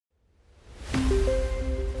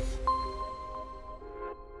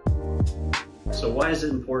So why is it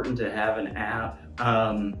important to have an app?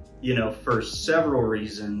 For several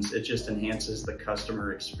reasons. It just enhances the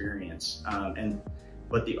customer experience.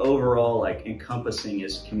 But the overall encompassing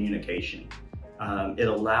is communication. It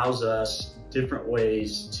allows us different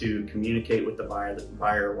ways to communicate with the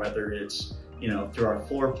buyer, whether it's through our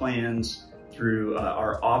floor plans, through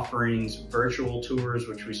our offerings, virtual tours,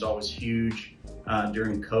 which we saw was huge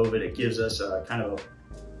during COVID. It gives us a kind of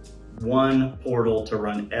one portal to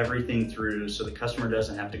run everything through, so the customer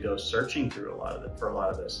doesn't have to go searching through for a lot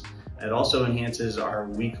of this. It also enhances our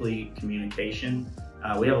weekly communication.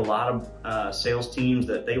 We have a lot of sales teams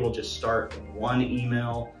that they will just start one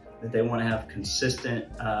email that they want to have consistent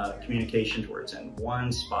communication where it's in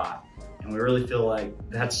one spot. And we really feel like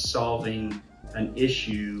that's solving an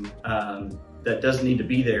issue that doesn't need to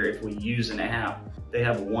be there if we use an app. They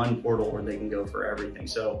have one portal where they can go for everything.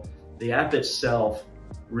 So the app itself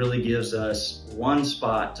really gives us one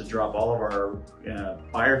spot to drop all of our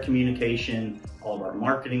buyer communication, all of our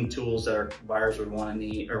marketing tools that our buyers would want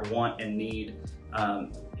and need,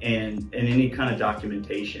 and any kind of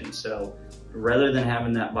documentation. So rather than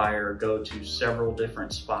having that buyer go to several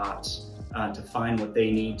different spots to find what they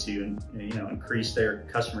need to increase their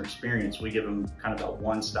customer experience, we give them kind of a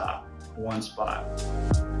one spot.